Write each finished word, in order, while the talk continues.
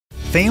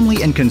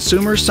Family and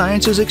Consumer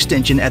Sciences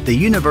Extension at the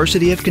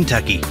University of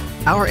Kentucky.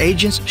 Our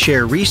agents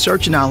share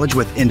research knowledge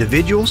with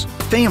individuals,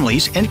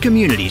 families, and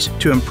communities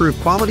to improve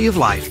quality of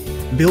life.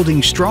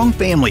 Building strong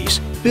families,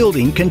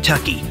 building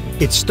Kentucky.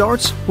 It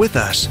starts with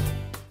us.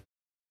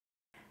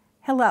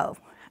 Hello,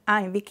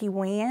 I am Vicki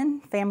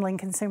Wynn, Family and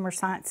Consumer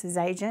Sciences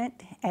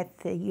Agent at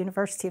the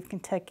University of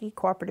Kentucky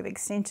Cooperative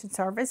Extension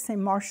Service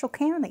in Marshall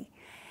County.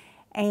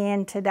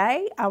 And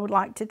today I would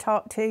like to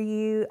talk to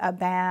you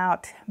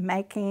about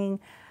making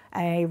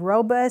a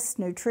robust,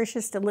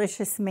 nutritious,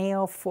 delicious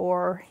meal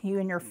for you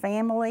and your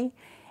family.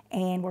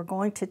 And we're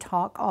going to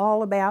talk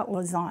all about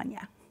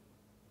lasagna.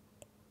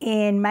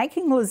 In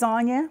making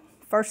lasagna,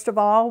 first of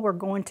all, we're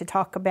going to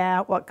talk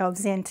about what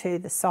goes into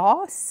the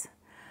sauce.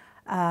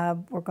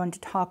 We're going to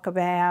talk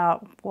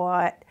about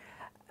what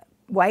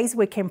ways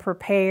we can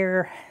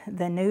prepare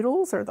the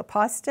noodles or the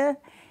pasta,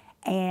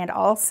 and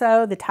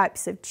also the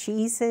types of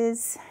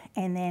cheeses,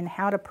 and then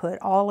how to put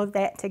all of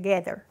that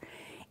together.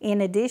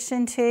 In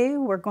addition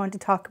to, we're going to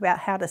talk about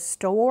how to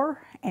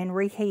store and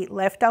reheat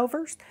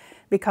leftovers,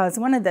 because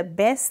one of the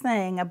best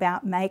things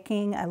about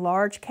making a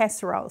large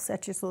casserole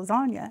such as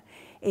lasagna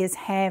is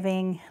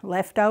having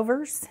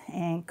leftovers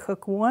and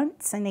cook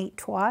once and eat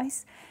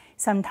twice.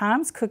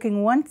 Sometimes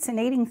cooking once and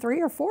eating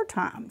 3 or 4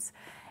 times.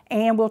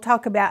 And we'll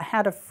talk about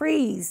how to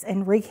freeze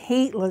and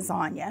reheat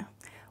lasagna.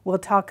 We'll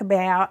talk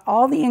about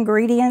all the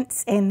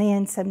ingredients and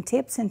then some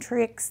tips and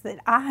tricks that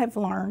I have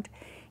learned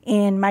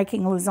in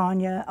making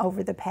lasagna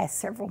over the past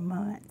several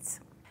months.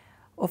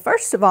 Well,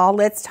 first of all,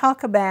 let's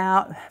talk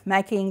about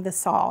making the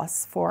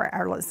sauce for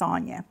our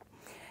lasagna.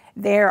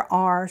 There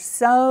are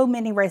so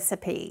many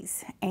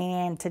recipes,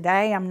 and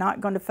today I'm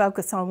not going to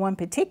focus on one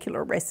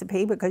particular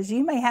recipe because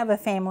you may have a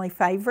family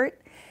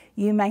favorite.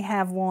 You may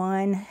have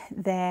one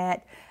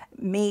that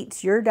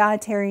meets your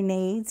dietary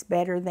needs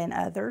better than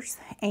others,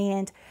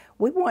 and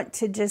we want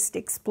to just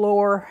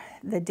explore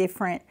the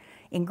different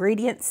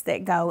ingredients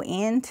that go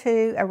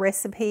into a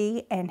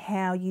recipe and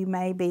how you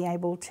may be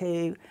able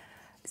to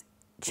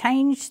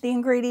change the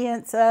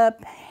ingredients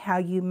up, how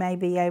you may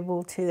be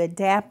able to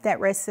adapt that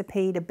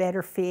recipe to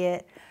better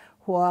fit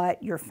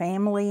what your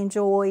family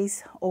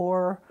enjoys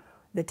or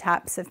the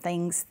types of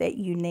things that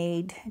you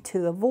need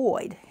to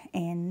avoid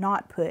and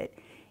not put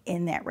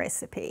in that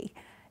recipe.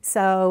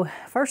 So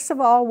first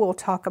of all, we'll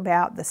talk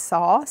about the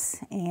sauce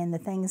and the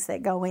things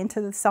that go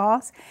into the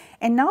sauce,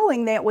 and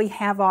knowing that we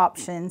have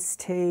options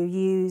to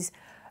use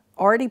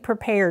already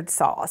prepared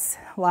sauce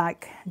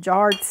like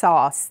jarred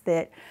sauce,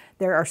 that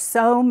there are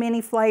so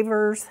many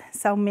flavors,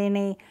 so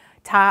many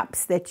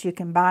types that you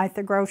can buy at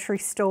the grocery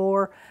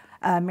store.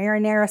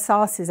 Marinara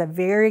sauce is a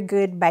very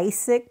good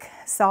basic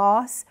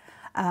sauce.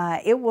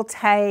 It will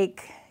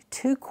take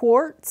 2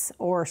 quarts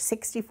or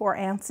 64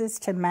 ounces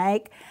to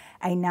make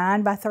a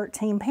 9 by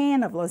 13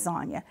 pan of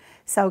lasagna.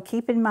 So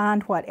keep in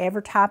mind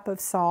whatever type of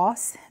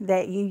sauce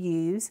that you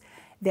use,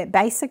 that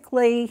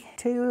basically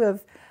 2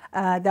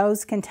 of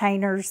those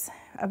containers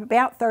of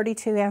about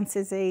 32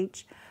 ounces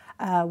each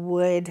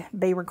would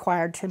be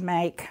required to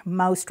make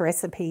most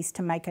recipes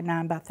to make a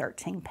 9 by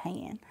 13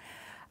 pan.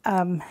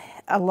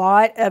 A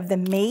lot of the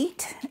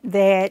meat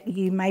that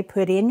you may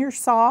put in your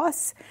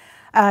sauce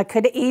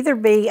could either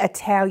be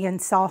Italian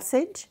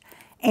sausage,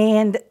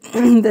 and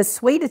the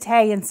sweet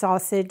Italian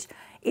sausage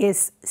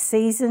is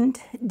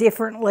seasoned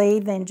differently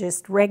than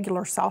just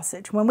regular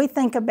sausage. When we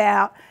think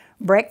about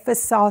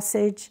breakfast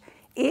sausage,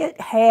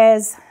 it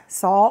has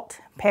salt,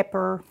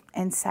 pepper,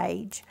 and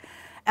sage.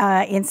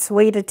 In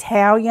sweet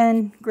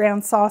Italian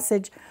ground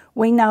sausage,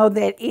 we know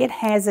that it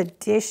has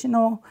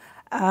additional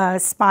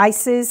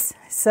spices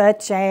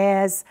such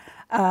as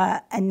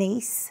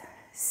anise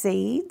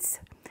seeds,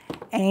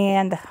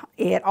 and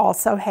it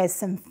also has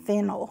some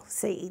fennel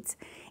seeds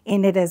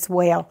in it as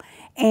well.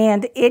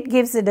 And it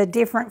gives it a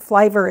different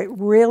flavor. It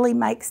really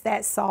makes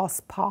that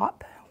sauce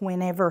pop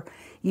whenever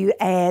you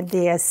add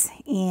this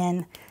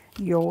in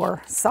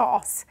your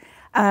sauce.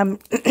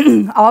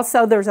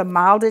 Also, there's a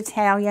mild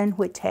Italian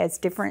which has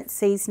different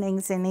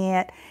seasonings in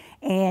it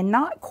and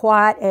not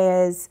quite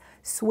as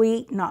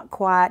sweet, not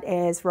quite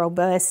as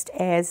robust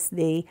as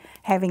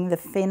having the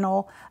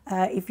fennel.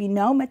 If you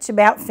know much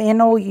about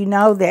fennel, you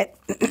know that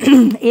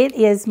it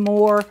is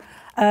more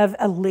of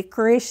a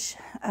licorice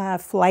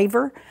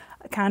flavor,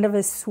 kind of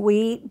a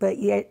sweet but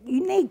yet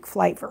unique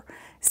flavor.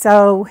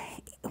 So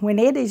when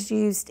it is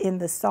used in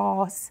the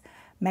sauce,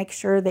 make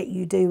sure that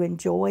you do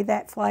enjoy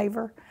that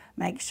flavor.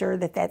 Make sure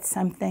that that's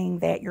something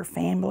that your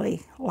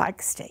family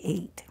likes to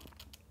eat.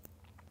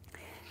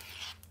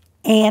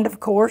 And of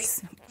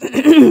course,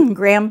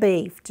 ground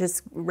beef,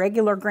 just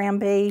regular ground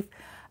beef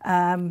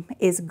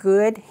is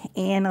good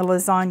in a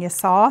lasagna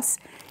sauce.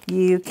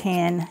 You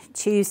can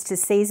choose to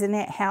season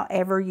it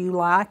however you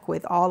like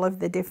with all of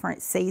the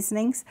different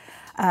seasonings.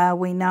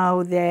 We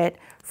know that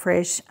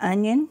fresh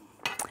onion,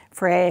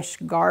 fresh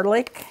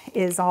garlic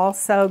is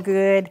also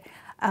good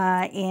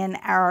in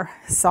our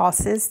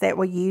sauces that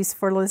we use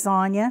for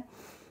lasagna.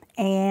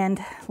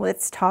 And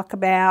let's talk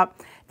about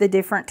the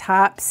different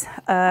types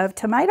of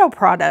tomato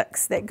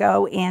products that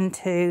go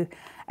into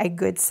a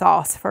good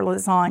sauce for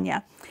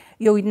lasagna.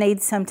 You'll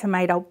need some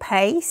tomato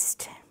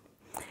paste,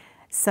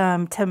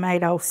 some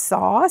tomato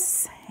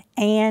sauce,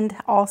 and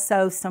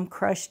also some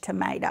crushed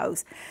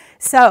tomatoes.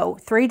 So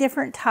 3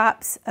 different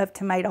types of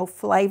tomato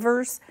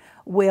flavors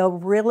will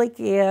really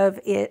give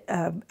it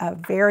a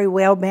very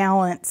well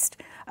balanced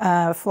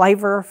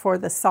flavor for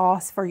the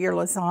sauce for your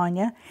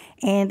lasagna,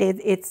 and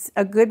it's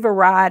a good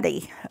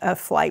variety of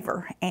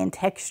flavor and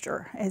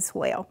texture as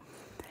well.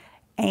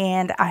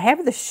 And I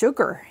have the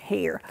sugar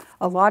here.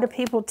 A lot of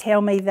people tell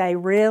me they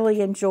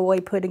really enjoy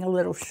putting a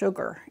little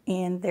sugar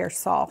in their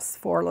sauce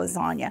for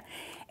lasagna.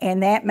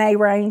 And that may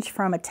range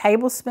from a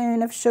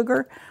tablespoon of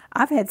sugar.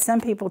 I've had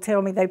some people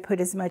tell me they put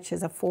as much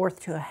as 1/4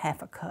 to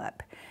 1/2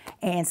 cup.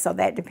 And so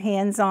that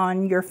depends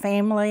on your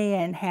family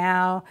and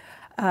how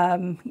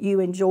you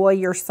enjoy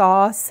your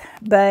sauce.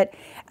 But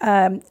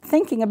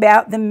thinking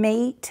about the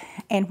meat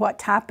and what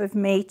type of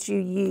meat you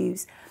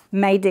use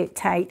may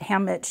dictate how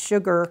much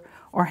sugar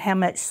or how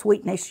much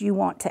sweetness you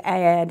want to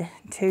add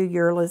to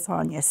your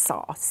lasagna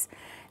sauce.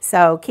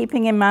 So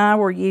keeping in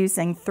mind we're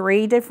using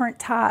 3 different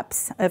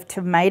types of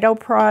tomato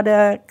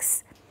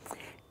products.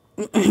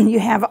 You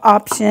have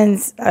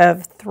options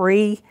of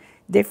 3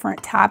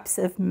 different types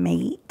of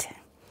meat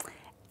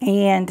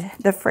and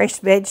the fresh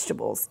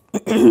vegetables.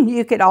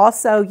 You could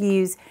also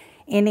use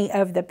any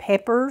of the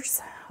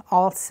peppers,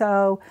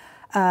 also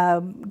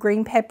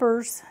green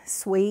peppers,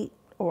 sweet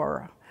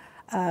or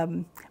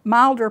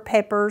milder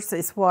peppers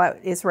is what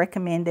is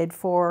recommended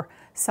for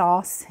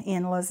sauce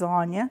in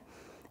lasagna,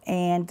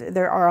 and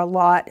there are a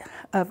lot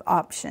of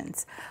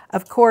options.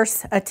 Of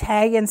course,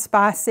 Italian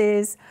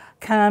spices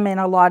come in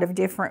a lot of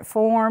different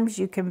forms.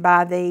 You can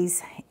buy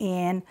these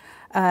in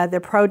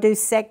the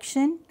produce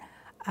section.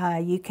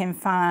 You can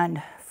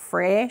find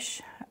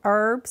fresh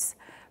herbs,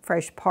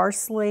 fresh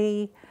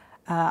parsley,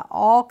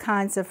 all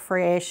kinds of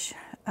fresh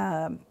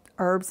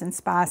herbs and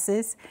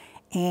spices.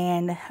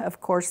 And of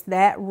course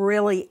that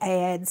really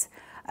adds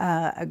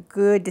a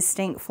good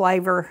distinct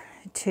flavor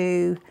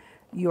to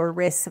your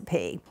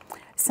recipe.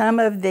 Some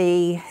of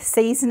the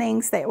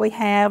seasonings that we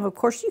have, of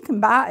course you can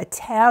buy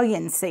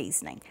Italian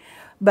seasoning,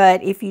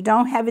 but if you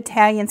don't have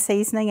Italian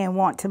seasoning and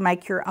want to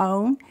make your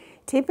own,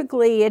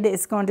 typically it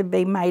is going to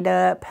be made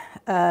up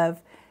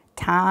of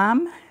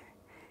thyme,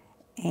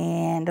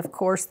 and of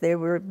course there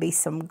would be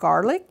some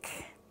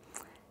garlic.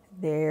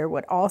 There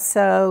would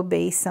also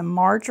be some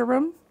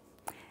marjoram,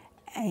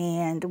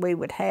 and we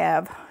would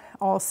have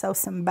also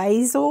some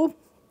basil,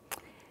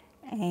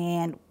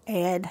 and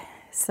add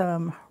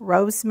some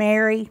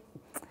rosemary,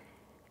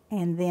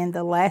 and then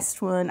the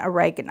last one,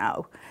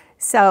 oregano.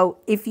 So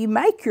if you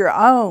make your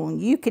own,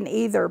 you can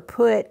either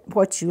put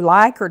what you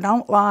like or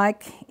don't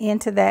like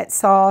into that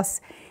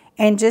sauce,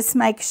 and just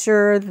make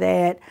sure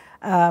that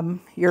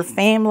your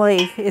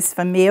family is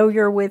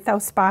familiar with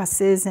those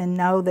spices and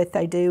know that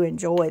they do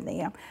enjoy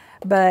them.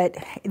 But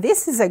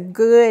this is a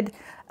good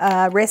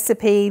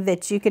recipe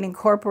that you can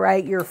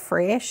incorporate your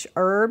fresh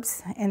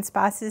herbs and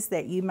spices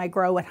that you may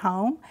grow at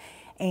home.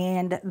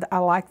 And I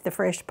like the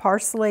fresh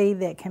parsley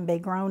that can be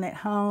grown at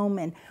home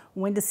and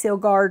windowsill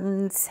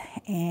gardens.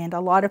 And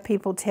a lot of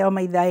people tell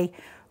me they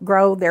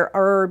grow their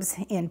herbs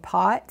in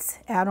pots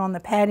out on the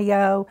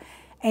patio.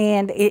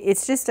 And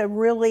it's just a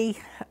really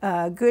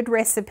good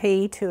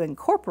recipe to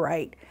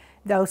incorporate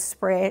those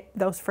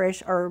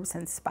fresh herbs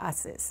and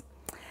spices.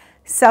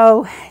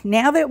 So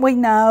now that we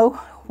know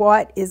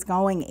what is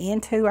going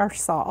into our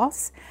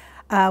sauce,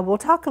 we'll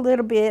talk a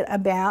little bit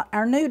about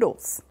our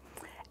noodles.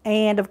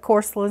 And of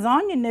course,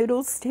 lasagna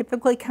noodles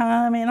typically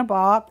come in a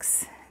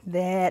box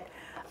that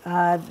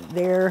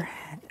they're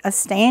a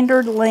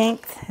standard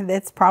length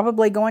that's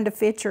probably going to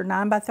fit your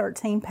 9 by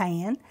 13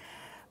 pan.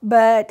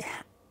 But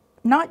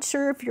not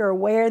sure if you're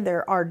aware,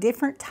 there are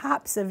different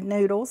types of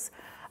noodles.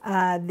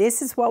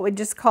 This is what we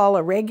just call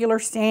a regular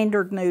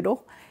standard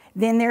noodle.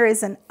 Then there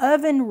is an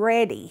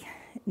oven-ready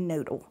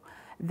noodle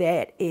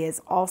that is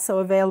also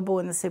available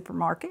in the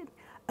supermarket.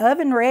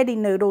 Oven-ready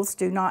noodles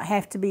do not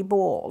have to be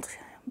boiled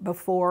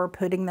before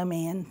putting them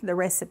in the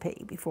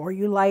recipe, before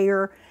you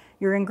layer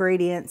your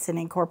ingredients and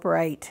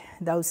incorporate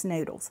those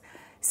noodles.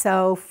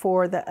 So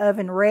for the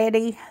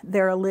oven-ready,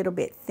 they're a little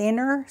bit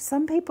thinner.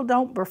 Some people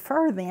don't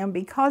prefer them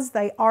because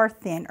they are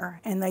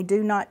thinner and they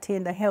do not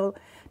tend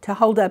to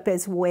hold up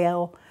as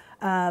well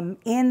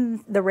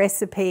in the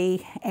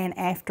recipe and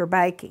after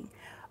baking.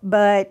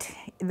 But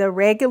the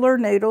regular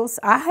noodles,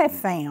 I have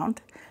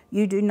found,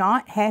 you do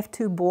not have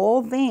to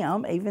boil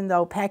them, even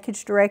though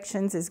package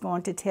directions is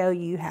going to tell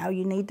you how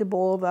you need to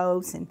boil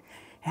those and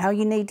how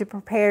you need to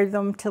prepare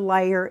them to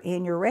layer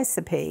in your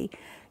recipe.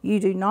 You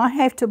do not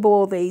have to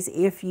boil these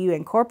if you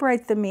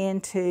incorporate them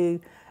into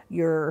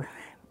your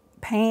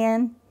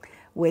pan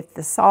with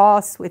the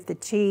sauce, with the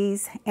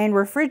cheese, and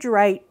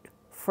refrigerate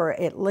for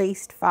at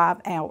least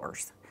 5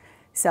 hours.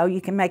 So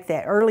you can make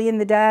that early in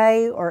the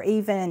day or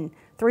even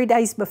 3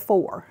 days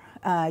before.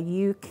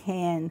 You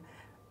can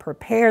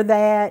prepare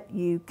that.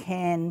 You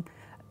can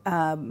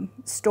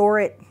store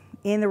it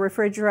in the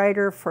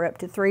refrigerator for up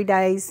to 3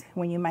 days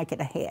when you make it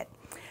ahead.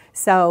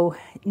 So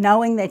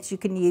knowing that you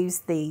can use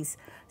these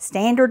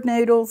standard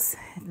noodles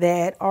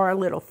that are a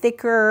little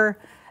thicker.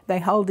 They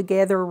hold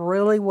together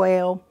really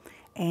well,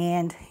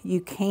 and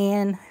you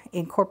can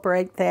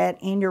incorporate that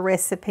in your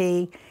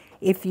recipe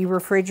if you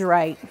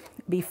refrigerate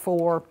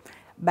before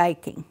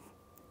baking.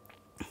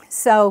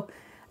 So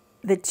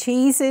the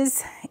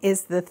cheeses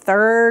is the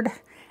third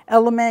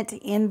element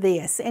in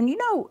this. And you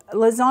know,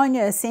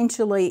 lasagna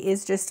essentially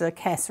is just a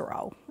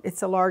casserole.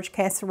 It's a large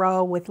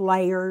casserole with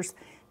layers,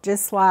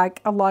 just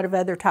like a lot of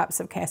other types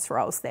of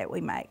casseroles that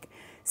we make.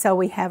 So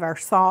we have our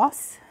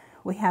sauce,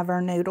 we have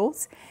our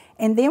noodles,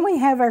 and then we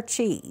have our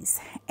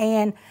cheese.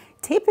 And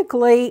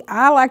typically,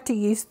 I like to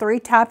use 3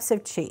 types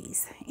of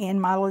cheese in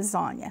my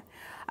lasagna.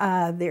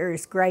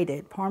 There's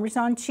grated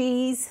Parmesan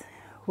cheese,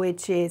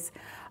 which is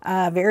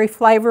very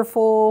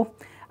flavorful.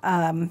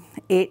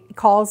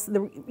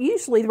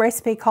 Usually the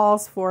recipe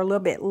calls for a little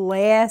bit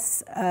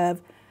less of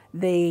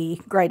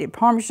the grated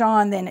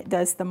Parmesan than it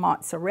does the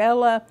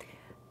mozzarella.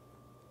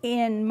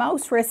 In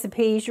most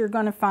recipes, you're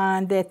going to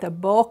find that the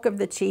bulk of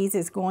the cheese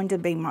is going to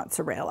be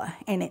mozzarella,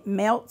 and it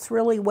melts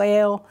really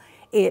well.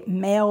 It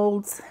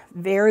melds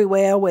very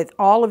well with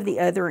all of the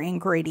other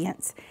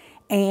ingredients,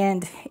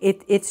 and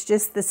it's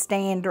just the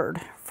standard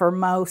for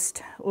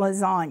most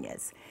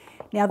lasagnas.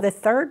 Now, the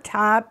third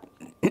type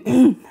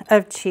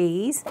of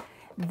cheese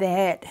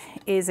that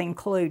is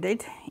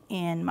included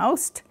in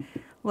most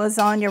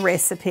lasagna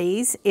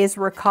recipes is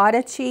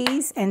ricotta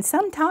cheese, and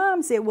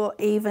sometimes it will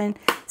even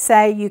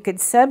say you could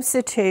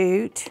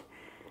substitute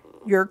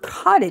your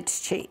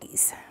cottage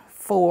cheese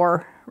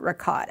for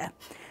ricotta.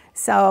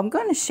 So I'm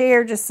going to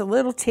share just a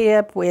little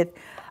tip with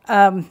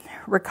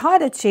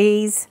ricotta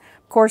cheese.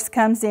 Of course,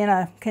 comes in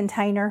a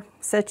container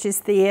such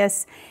as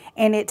this,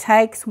 and it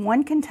takes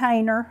 1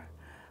 container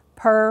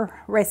per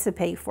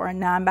recipe for a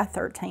 9 by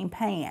 13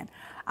 pan.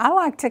 I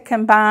like to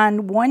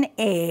combine 1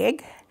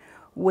 egg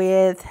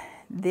with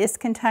this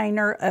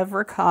container of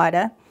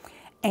ricotta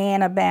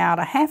and about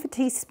a half a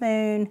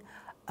teaspoon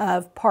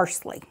of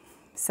parsley.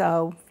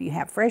 So if you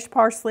have fresh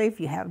parsley, if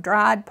you have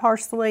dried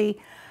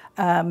parsley,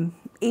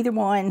 either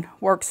one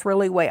works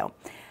really well.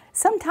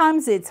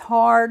 Sometimes it's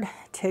hard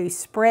to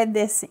spread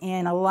this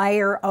in a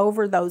layer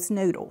over those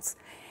noodles,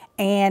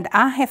 and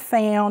I have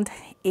found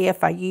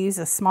if I use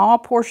a small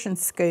portion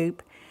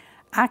scoop,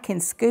 I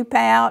can scoop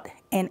out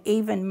and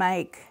even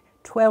make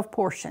 12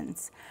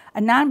 portions.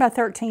 A 9 by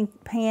 13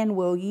 pan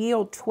will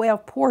yield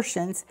 12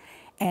 portions,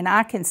 and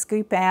I can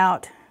scoop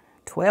out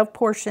 12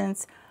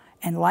 portions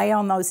and lay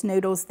on those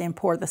noodles, then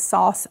pour the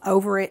sauce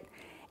over it,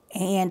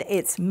 and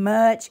it's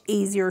much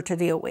easier to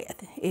deal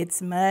with.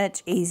 It's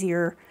much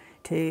easier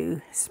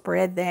to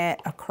spread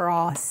that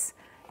across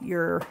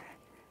your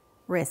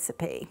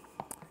recipe.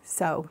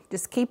 So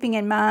just keeping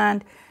in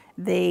mind,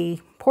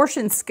 the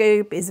portion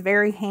scoop is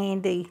very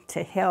handy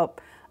to help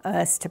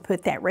us to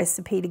put that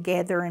recipe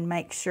together and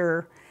make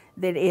sure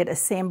that it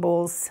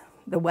assembles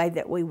the way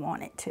that we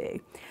want it to.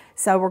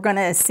 So we're going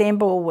to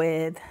assemble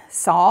with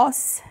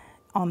sauce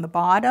on the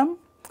bottom,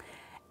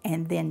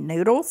 and then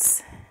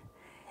noodles,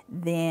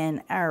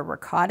 then our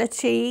ricotta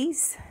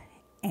cheese,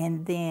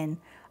 and then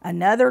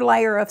another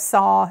layer of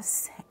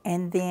sauce,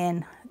 and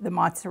then the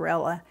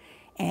mozzarella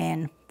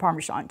and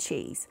Parmesan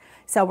cheese.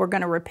 So we're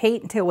going to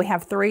repeat until we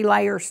have 3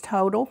 layers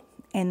total,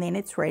 and then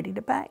it's ready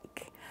to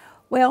bake.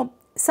 Well,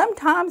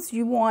 sometimes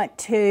you want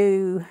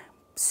to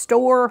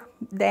store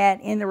that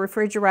in the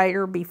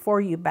refrigerator before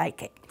you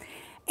bake it.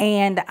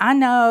 And I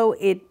know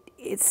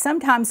it's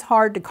sometimes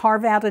hard to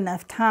carve out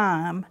enough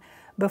time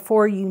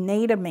before you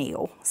need a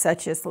meal,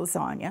 such as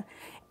lasagna,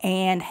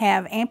 and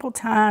have ample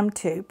time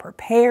to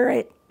prepare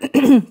it,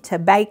 to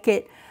bake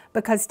it,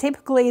 because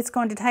typically it's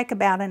going to take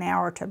about an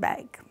hour to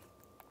bake.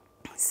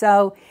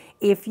 So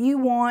if you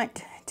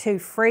want to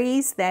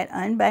freeze that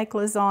unbaked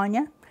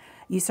lasagna,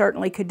 you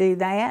certainly could do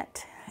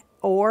that,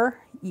 or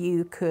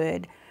you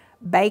could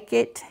bake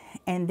it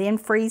and then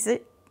freeze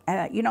it.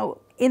 You know,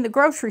 in the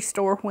grocery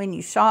store, when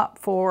you shop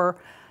for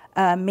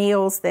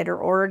meals that are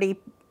already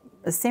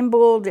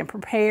assembled and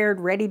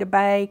prepared, ready to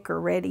bake or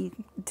ready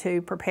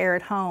to prepare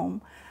at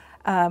home,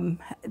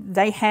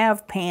 they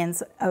have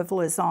pans of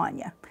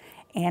lasagna.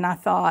 And I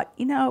thought,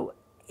 you know,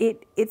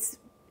 it's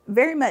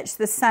very much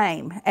the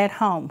same at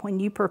home when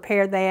you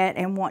prepare that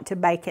and want to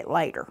bake it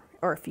later,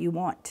 or if you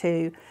want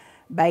to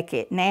bake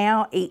it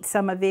now, eat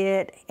some of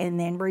it, and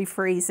then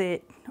refreeze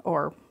it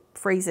or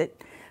freeze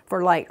it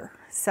for later.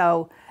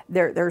 So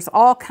there's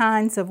all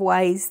kinds of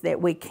ways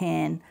that we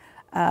can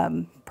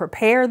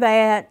prepare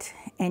that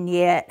and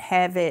yet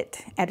have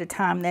it at a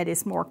time that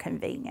is more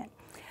convenient.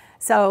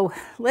 So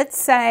let's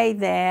say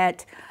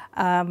that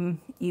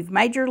you've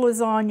made your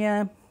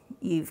lasagna,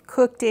 you've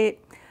cooked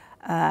it,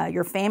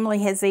 your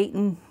family has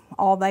eaten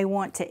all they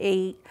want to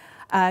eat.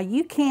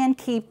 You can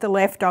keep the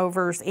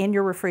leftovers in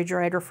your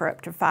refrigerator for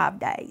up to 5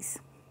 days.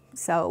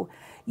 So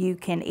you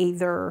can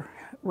either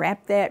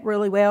wrap that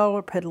really well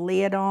or put a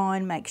lid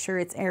on, make sure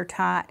it's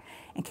airtight,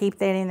 and keep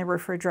that in the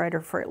refrigerator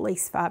for at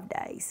least 5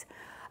 days.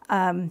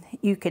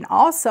 You can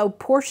also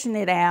portion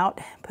it out,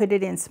 put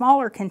it in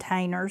smaller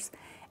containers,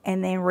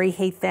 and then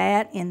reheat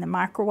that in the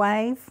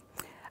microwave.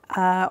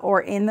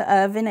 or in the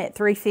oven at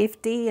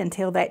 350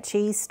 until that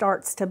cheese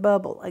starts to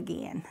bubble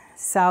again.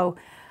 So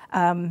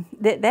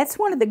that's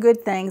one of the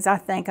good things I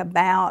think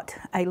about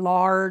a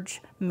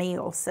large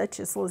meal such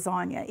as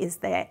lasagna, is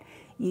that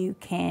you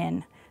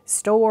can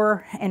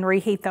store and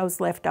reheat those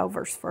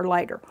leftovers for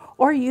later,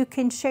 or you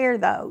can share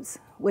those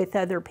with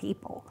other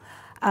people.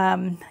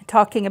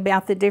 Talking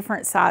about the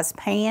different size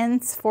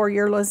pans for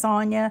your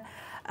lasagna,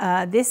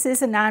 this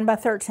is a 9 by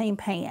 13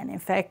 pan. In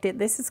fact,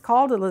 this is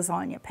called a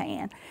lasagna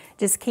pan.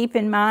 Just keep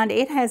in mind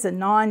it has a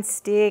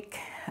non-stick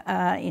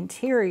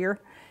interior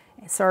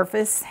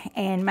surface,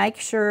 and make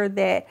sure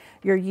that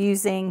you're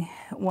using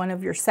one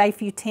of your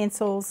safe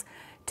utensils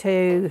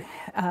to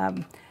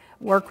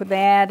work with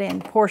that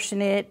and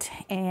portion it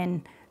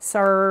and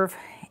serve,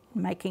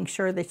 making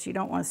sure that you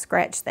don't want to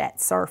scratch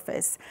that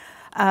surface.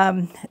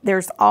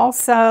 There's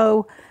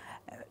also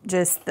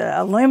just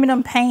the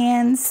aluminum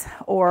pans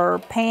or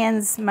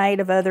pans made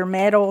of other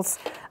metals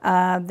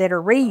that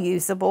are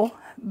reusable,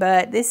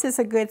 but this is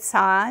a good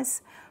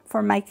size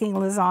for making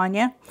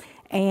lasagna.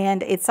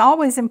 And it's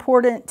always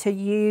important to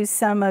use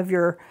some of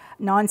your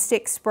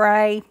nonstick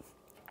spray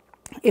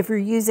if you're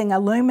using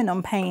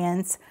aluminum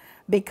pans,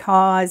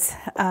 because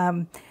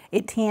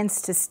it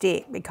tends to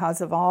stick because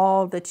of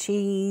all the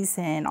cheese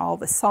and all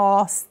the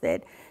sauce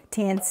that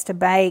tends to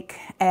bake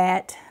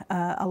at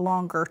a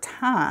longer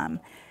time.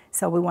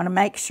 So we want to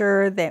make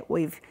sure that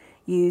we've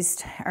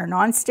used our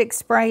nonstick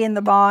spray in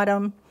the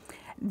bottom,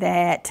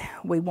 that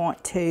we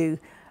want to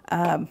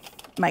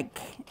make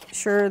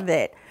sure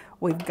that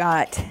we've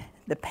got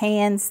the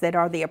pans that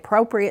are the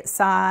appropriate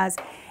size.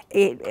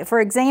 For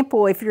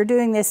example, if you're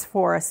doing this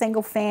for a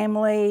single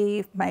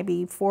family,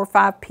 maybe 4 or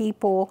 5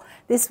 people,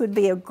 this would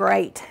be a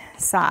great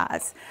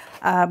size.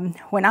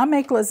 When I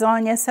make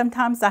lasagna,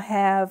 sometimes I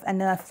have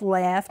enough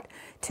left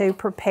to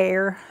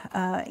prepare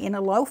in a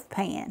loaf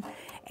pan.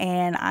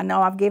 And I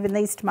know I've given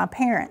these to my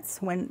parents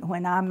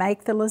when I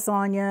make the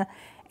lasagna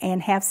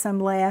and have some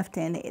left,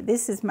 and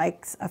this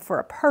makes for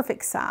a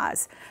perfect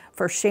size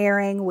for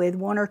sharing with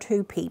 1 or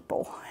 2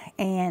 people.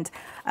 And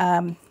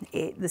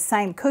the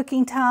same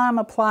cooking time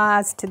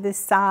applies to this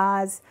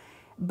size,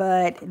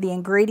 but the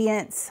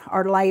ingredients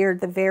are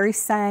layered the very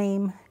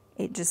same.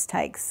 It just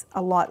takes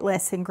a lot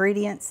less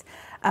ingredients.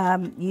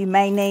 You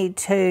may need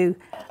to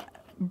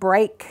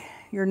break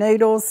your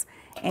noodles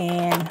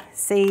and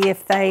see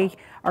if they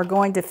are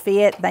going to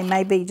fit. They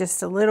may be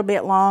just a little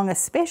bit long,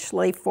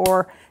 especially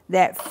for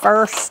that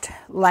first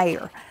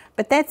layer.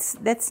 But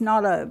that's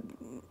not a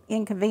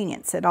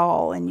inconvenience at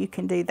all, and you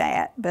can do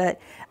that. But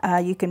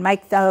you can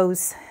make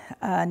those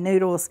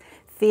noodles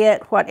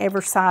fit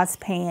whatever size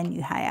pan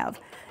you have.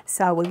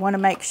 So we want to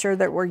make sure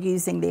that we're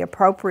using the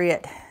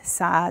appropriate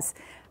size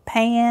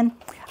pan.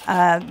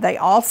 They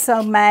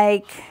also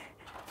make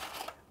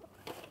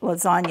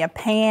lasagna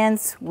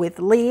pans with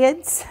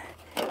lids,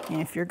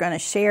 and if you're going to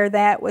share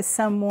that with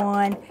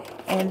someone.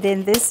 And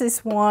then this is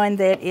one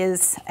that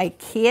is a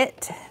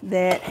kit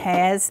that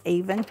has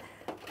even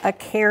a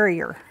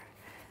carrier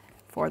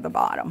for the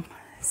bottom.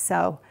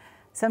 So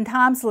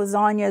sometimes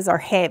lasagnas are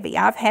heavy.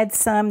 I've had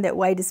some that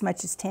weighed as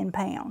much as 10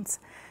 pounds.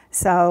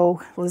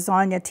 So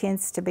lasagna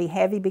tends to be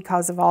heavy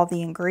because of all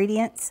the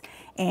ingredients,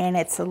 and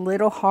it's a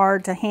little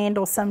hard to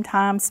handle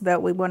sometimes,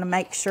 but we want to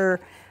make sure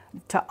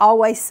to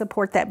always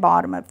support that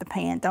bottom of the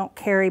pan. Don't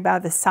carry by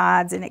the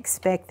sides and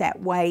expect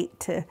that weight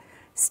to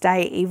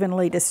stay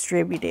evenly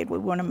distributed. We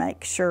want to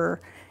make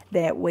sure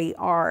that we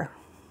are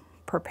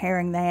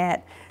preparing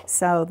that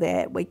so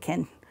that we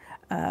can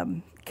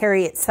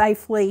carry it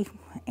safely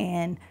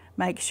and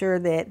make sure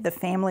that the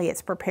family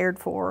it's prepared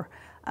for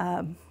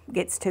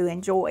gets to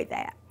enjoy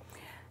that.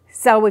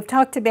 So we've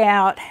talked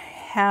about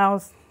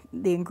how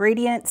the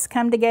ingredients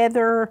come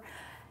together,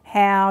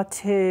 how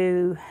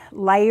to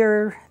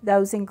layer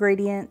those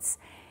ingredients,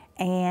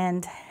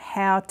 and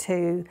how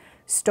to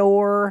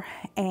store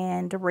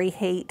and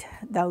reheat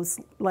those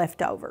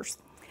leftovers.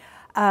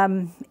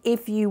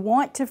 If you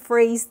want to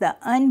freeze the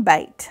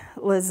unbaked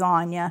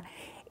lasagna,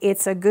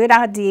 it's a good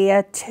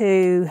idea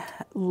to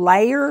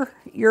layer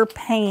your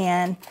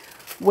pan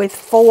with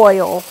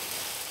foil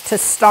to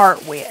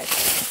start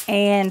with.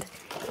 And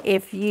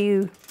if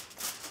you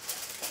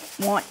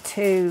want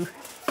to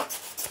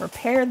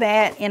prepare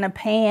that in a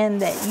pan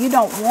that you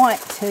don't want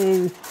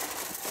to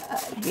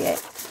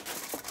get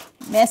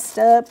messed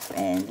up,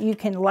 and you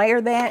can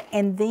layer that,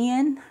 and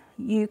then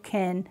you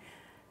can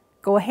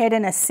go ahead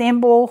and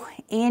assemble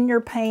in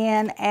your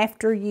pan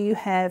after you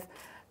have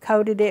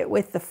coated it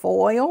with the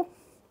foil.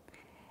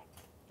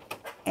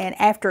 And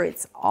after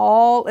it's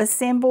all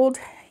assembled,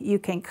 you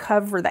can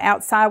cover the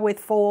outside with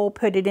foil,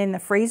 put it in the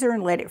freezer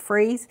and let it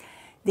freeze.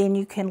 Then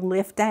you can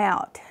lift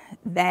out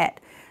that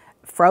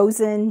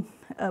frozen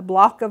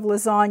block of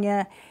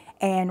lasagna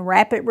and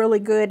wrap it really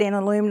good in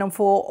aluminum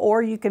foil,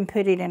 or you can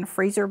put it in a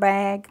freezer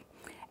bag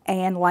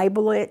and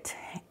label it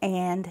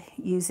and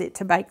use it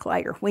to bake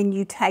later. When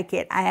you take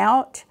it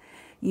out,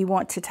 you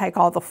want to take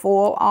all the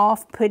foil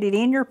off, put it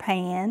in your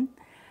pan,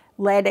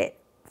 let it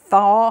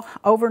thaw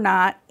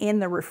overnight in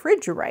the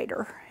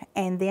refrigerator,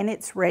 and then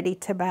it's ready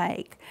to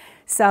bake.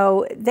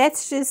 So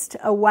that's just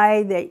a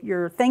way that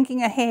you're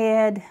thinking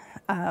ahead.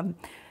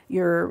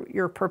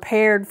 You're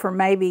prepared for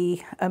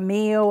maybe a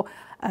meal.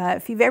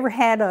 If you've ever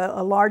had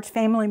a large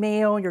family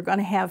meal, you're going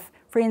to have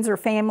friends or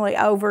family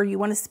over, you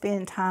want to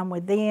spend time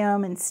with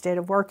them instead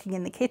of working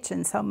in the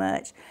kitchen so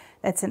much.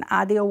 That's an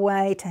ideal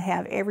way to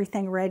have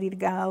everything ready to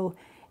go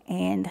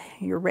and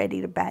you're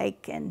ready to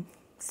bake and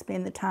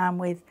spend the time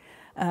with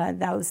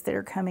those that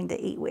are coming to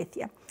eat with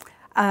you.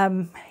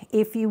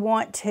 If you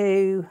want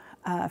to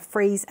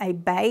freeze a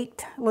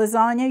baked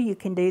lasagna, you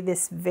can do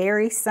this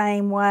very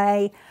same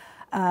way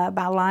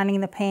by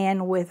lining the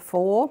pan with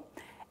foil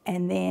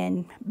and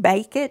then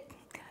bake it.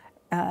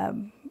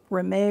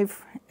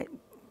 Remove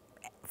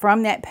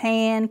from that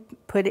pan,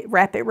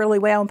 wrap it really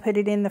well and put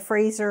it in the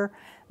freezer.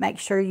 Make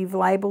sure you've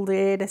labeled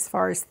it as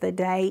far as the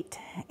date,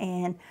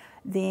 and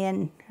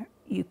then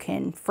you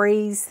can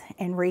freeze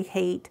and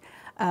reheat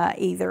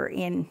either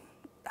in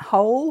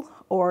whole,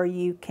 or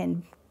you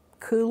can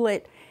cool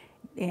it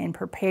and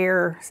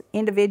prepare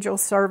individual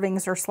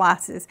servings or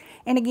slices.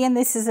 And again,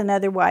 this is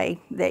another way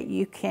that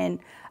you can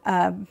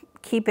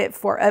keep it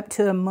for up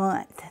to a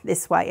month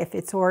this way if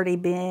it's already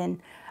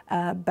been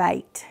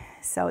baked.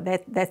 So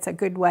that's a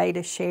good way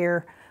to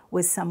share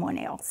with someone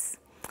else.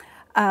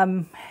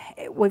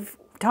 We've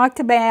talked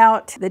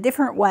about the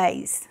different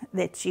ways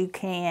that you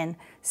can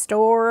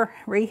store,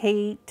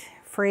 reheat,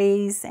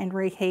 freeze, and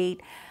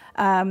reheat.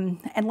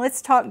 And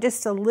let's talk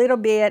just a little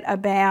bit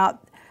about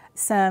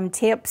some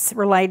tips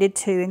related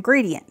to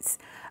ingredients.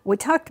 We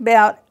talked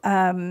about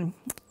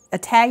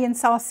Italian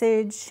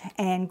sausage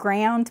and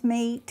ground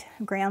meat,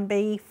 ground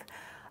beef.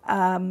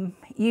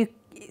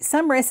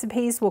 Some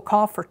recipes will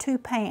call for 2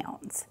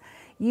 pounds.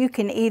 You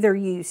can either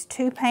use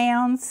 2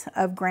 pounds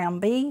of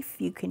ground beef,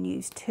 you can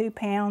use 2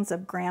 pounds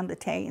of ground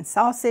Italian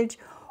sausage,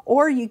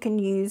 or you can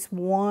use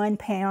 1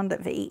 pound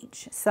of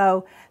each.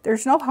 So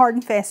there's no hard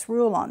and fast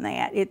rule on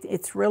that.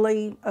 It's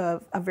really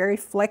a very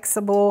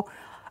flexible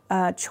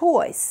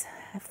choice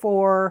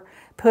for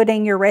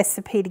putting your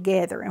recipe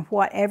together, and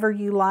whatever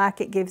you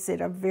like, it gives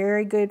it a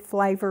very good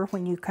flavor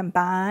when you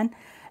combine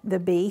the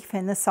beef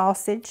and the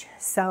sausage.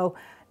 So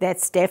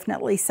that's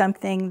definitely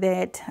something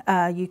that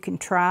you can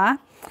try.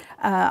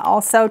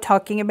 Also,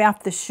 talking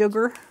about the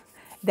sugar,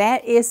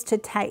 that is to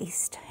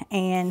taste.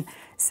 And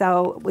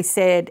so we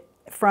said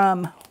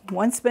from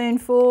 1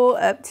 spoonful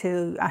up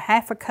to a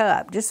 ½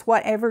 cup, just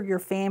whatever your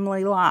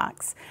family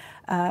likes.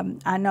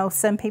 I know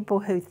some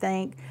people who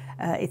think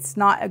it's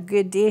not a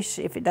good dish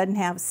if it doesn't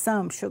have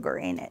some sugar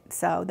in it.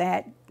 So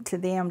that to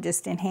them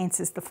just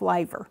enhances the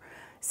flavor.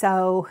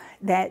 So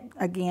that,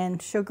 again,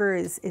 sugar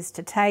is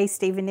to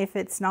taste, even if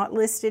it's not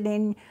listed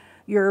in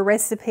your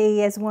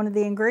recipe as one of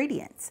the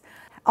ingredients.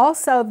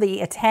 Also,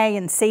 the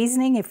Italian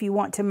seasoning, if you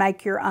want to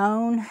make your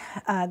own,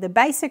 the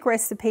basic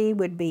recipe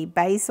would be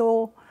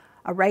basil,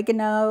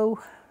 oregano,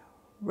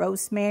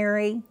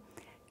 rosemary,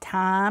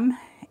 thyme,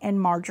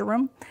 and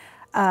marjoram.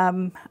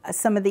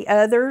 Some of the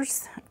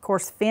others, of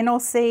course, fennel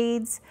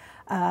seeds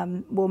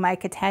will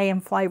make Italian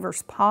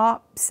flavors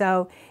pop.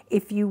 So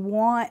if you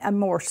want a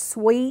more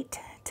sweet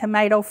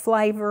tomato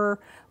flavor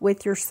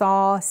with your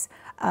sauce,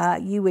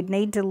 you would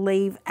need to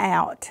leave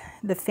out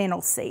the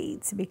fennel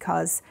seeds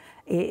because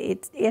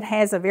it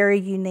has a very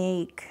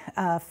unique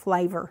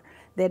flavor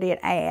that it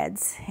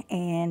adds,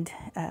 and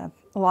a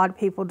lot of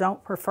people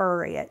don't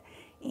prefer it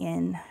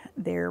in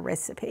their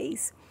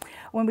recipes.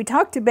 When we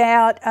talked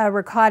about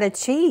ricotta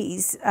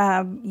cheese,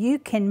 you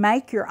can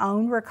make your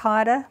own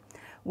ricotta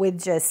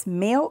with just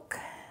milk,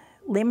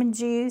 lemon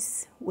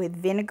juice, with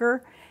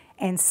vinegar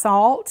and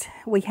salt.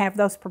 We have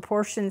those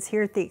proportions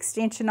here at the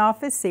Extension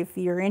office. If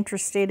you're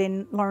interested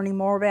in learning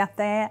more about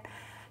that,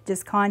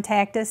 just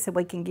contact us so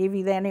we can give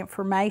you that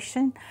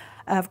information.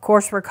 Of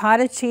course,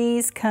 ricotta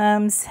cheese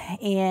comes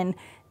in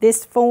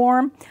this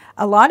form.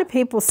 A lot of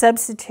people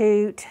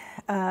substitute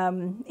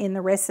in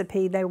the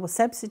recipe, they will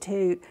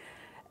substitute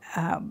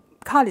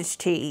cottage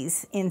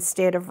cheese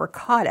instead of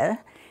ricotta.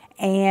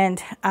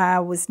 And I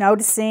was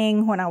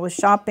noticing when I was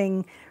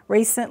shopping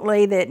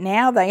recently that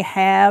now they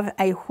have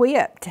a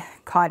whipped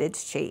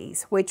cottage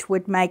cheese, which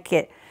would make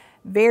it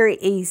very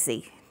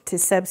easy to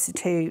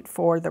substitute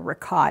for the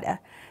ricotta.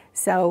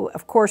 So,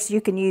 of course,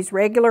 you can use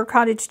regular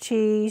cottage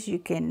cheese, you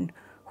can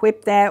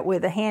whip that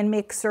with a hand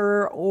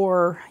mixer,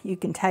 or you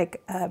can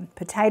take a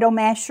potato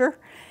masher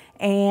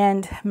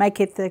and make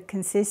it the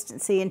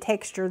consistency and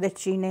texture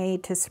that you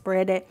need to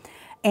spread it.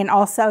 And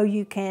also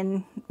you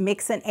can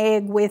mix an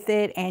egg with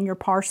it and your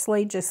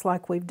parsley, just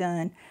like we've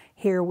done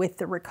here with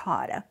the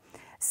ricotta.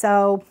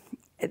 So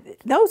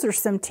those are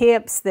some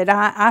tips that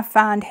I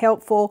find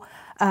helpful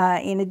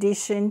in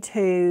addition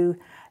to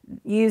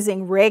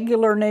using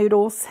regular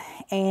noodles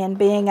and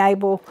being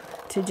able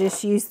to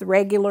just use the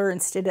regular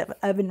instead of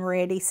oven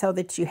ready, so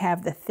that you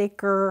have the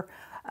thicker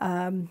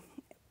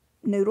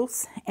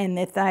noodles and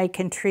that they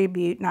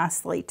contribute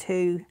nicely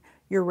to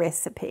your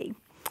recipe.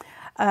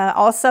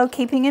 Also,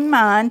 keeping in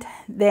mind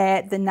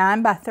that the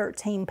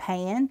 9x13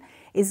 pan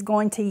is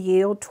going to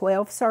yield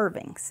 12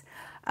 servings.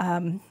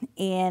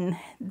 In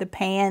the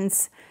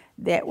pans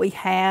that we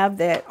have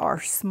that are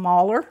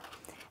smaller.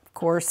 Of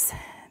course,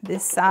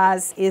 this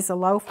size is a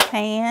loaf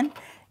pan.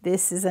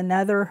 This is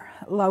another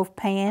loaf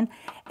pan,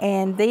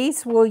 and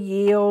these will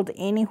yield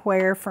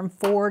anywhere from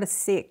 4 to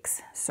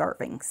 6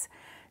 servings.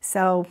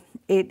 So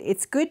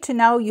it's good to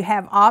know you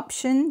have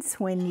options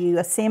when you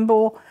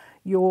assemble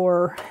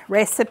your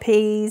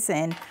recipes,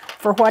 and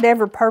for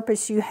whatever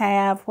purpose you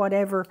have,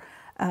 whatever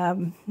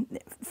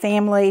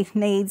family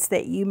needs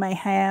that you may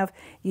have,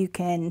 you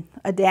can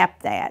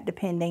adapt that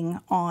depending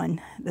on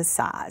the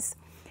size.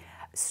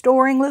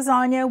 Storing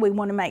lasagna, we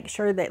want to make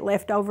sure that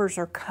leftovers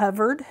are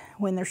covered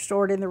when they're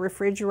stored in the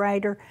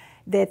refrigerator,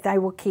 that they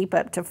will keep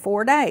up to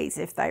 4 days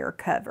if they are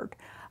covered.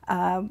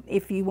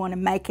 If you want to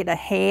make it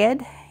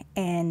ahead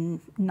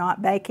and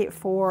not bake it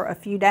for a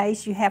few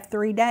days, you have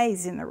 3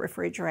 days in the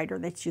refrigerator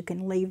that you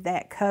can leave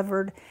that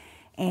covered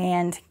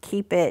and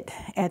keep it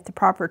at the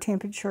proper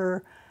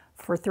temperature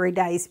for 3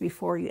 days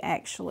before you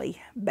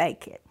actually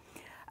bake it.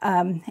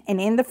 And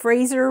in the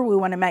freezer, we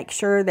want to make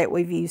sure that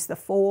we've used the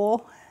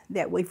foil,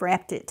 that we've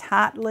wrapped it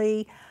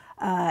tightly,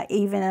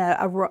 even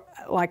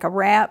like a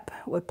wrap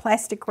with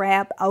plastic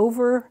wrap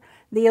over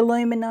the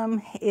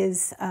aluminum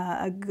is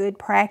a good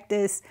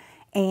practice.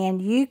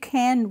 And you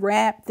can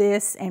wrap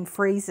this and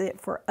freeze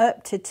it for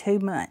up to 2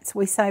 months.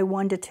 We say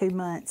 1 to 2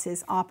 months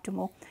is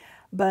optimal,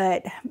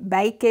 but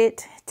bake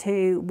it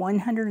to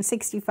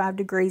 165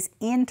 degrees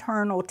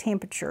internal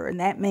temperature, and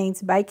that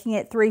means baking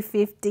at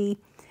 350.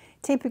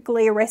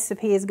 Typically a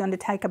recipe is going to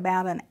take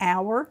about an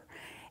hour.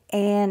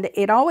 And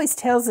it always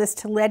tells us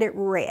to let it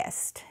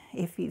rest.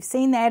 If you've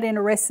seen that in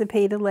a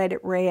recipe, to let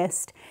it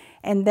rest.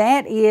 And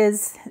that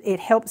is, it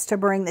helps to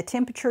bring the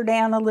temperature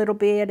down a little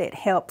bit. It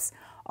helps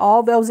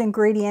all those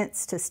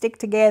ingredients to stick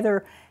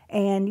together.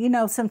 And you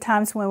know,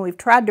 sometimes when we've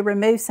tried to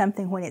remove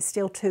something when it's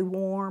still too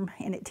warm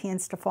and it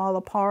tends to fall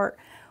apart,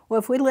 well,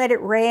 if we let it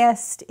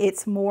rest,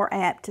 it's more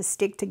apt to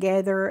stick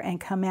together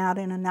and come out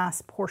in a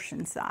nice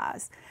portion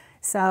size.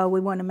 So we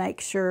want to make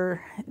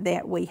sure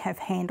that we have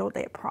handled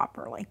it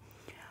properly.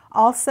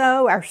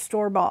 Also, our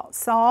store-bought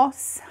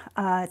sauce,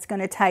 it's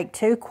going to take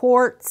 2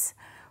 quarts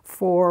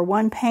for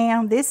 1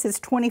 pound. This is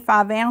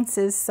 25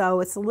 ounces, so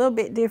it's a little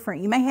bit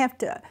different. You may have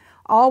to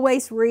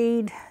always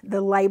read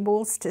the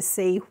labels to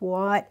see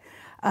what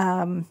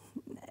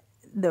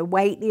the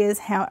weight is,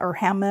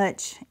 how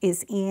much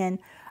is in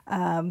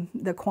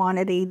the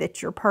quantity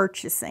that you're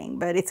purchasing.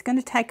 But it's going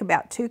to take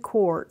about 2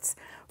 quarts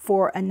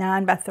for a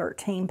 9 by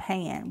 13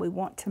 pan. We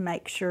want to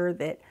make sure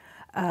that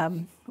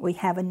we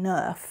have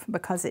enough,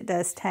 because it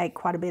does take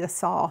quite a bit of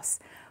sauce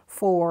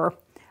for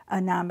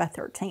a 9 by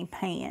 13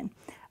 pan.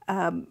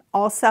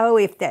 Also,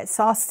 if that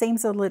sauce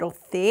seems a little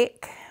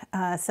thick,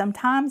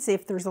 sometimes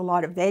if there's a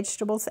lot of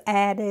vegetables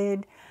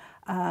added,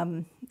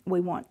 we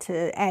want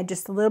to add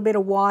just a little bit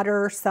of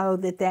water so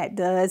that that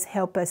does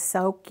help us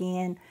soak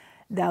in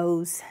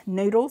those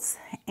noodles,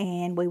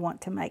 and we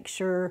want to make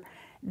sure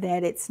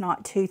that it's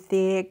not too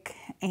thick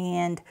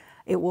and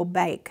it will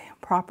bake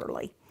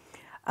properly.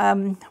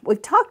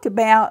 We've talked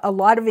about a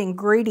lot of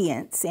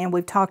ingredients, and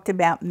we've talked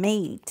about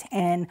meat,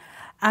 and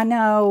I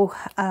know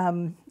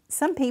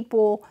some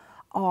people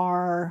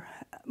are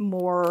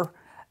more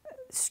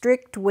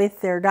strict with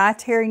their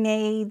dietary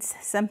needs.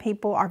 Some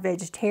people are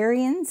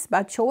vegetarians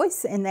by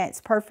choice, and that's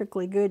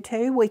perfectly good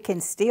too. We can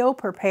still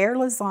prepare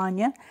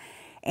lasagna,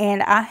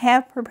 and I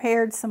have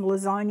prepared some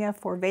lasagna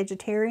for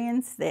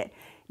vegetarians that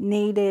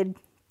needed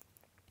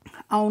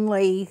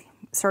only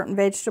certain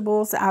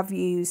vegetables. I've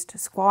used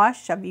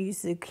squash, I've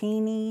used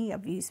zucchini,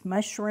 I've used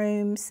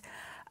mushrooms,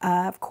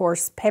 of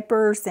course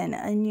peppers and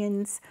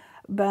onions.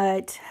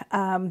 But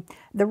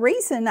the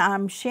reason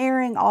I'm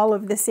sharing all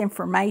of this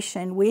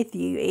information with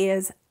you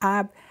is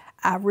I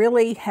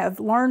really have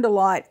learned a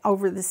lot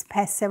over this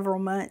past several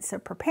months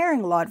of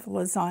preparing a lot of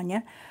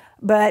lasagna.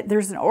 But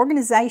there's an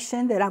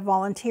organization that I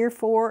volunteer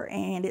for,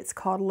 and it's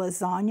called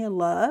Lasagna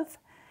Love.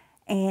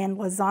 And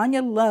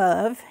Lasagna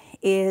Love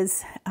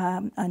is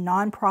a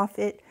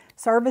nonprofit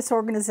service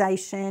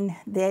organization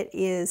that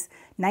is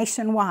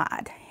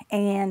nationwide.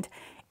 And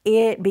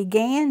it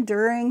began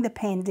during the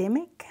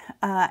pandemic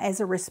as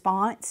a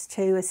response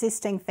to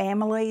assisting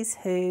families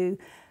who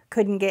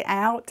couldn't get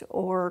out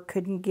or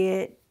couldn't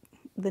get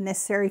the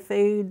necessary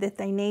food that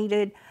they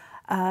needed.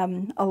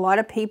 A lot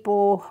of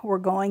people were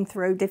going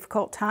through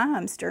difficult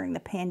times during the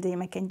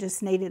pandemic and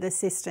just needed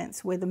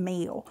assistance with a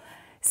meal.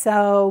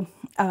 So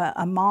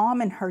a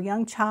mom and her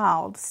young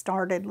child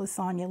started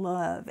Lasagna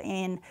Love,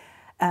 and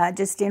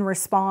just in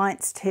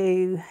response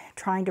to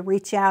trying to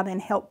reach out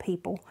and help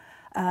people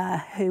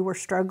who were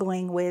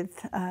struggling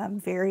with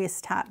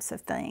various types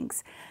of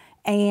things.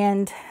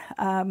 And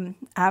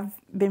I've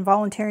been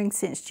volunteering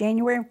since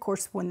January. Of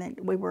course, when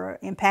we were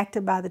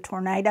impacted by the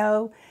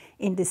tornado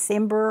in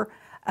December,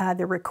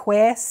 the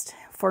request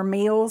for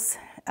meals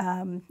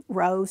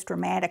rose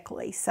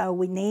dramatically. So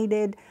we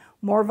needed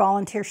more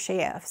volunteer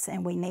chefs,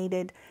 and we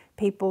needed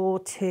people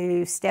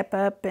to step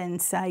up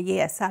and say,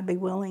 yes, I'd be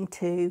willing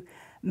to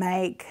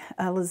make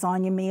a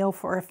lasagna meal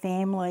for a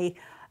family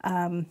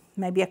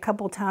maybe a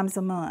couple times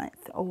a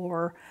month,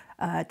 or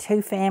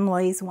 2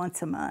 families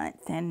once a month.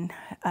 And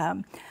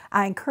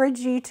I encourage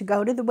you to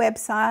go to the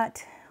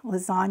website,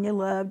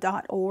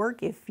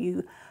 lasagnalove.org, if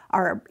you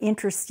are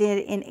interested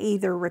in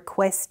either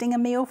requesting a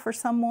meal for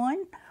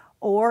someone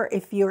or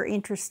if you're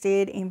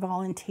interested in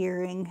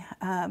volunteering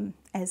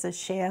as a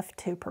chef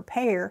to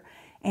prepare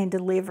and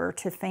deliver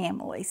to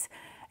families.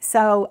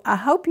 So I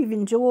hope you've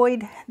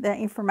enjoyed the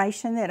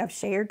information that I've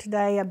shared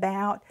today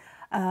about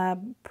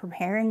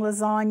preparing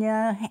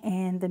lasagna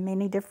and the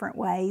many different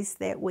ways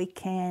that we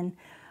can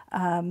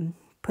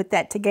put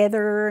that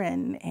together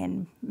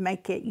and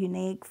make it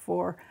unique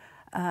for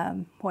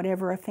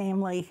whatever a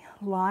family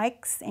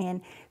likes.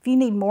 And if you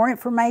need more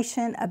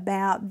information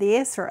about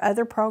this or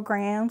other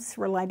programs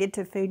related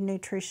to food and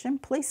nutrition,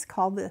 please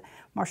call the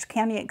Marshall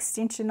County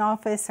Extension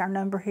Office. Our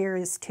number here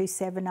is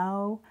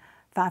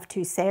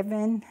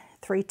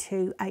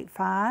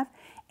 270-527-3285,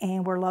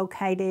 and we're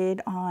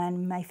located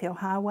on Mayfield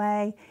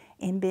Highway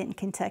in Benton,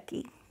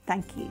 Kentucky.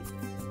 Thank you.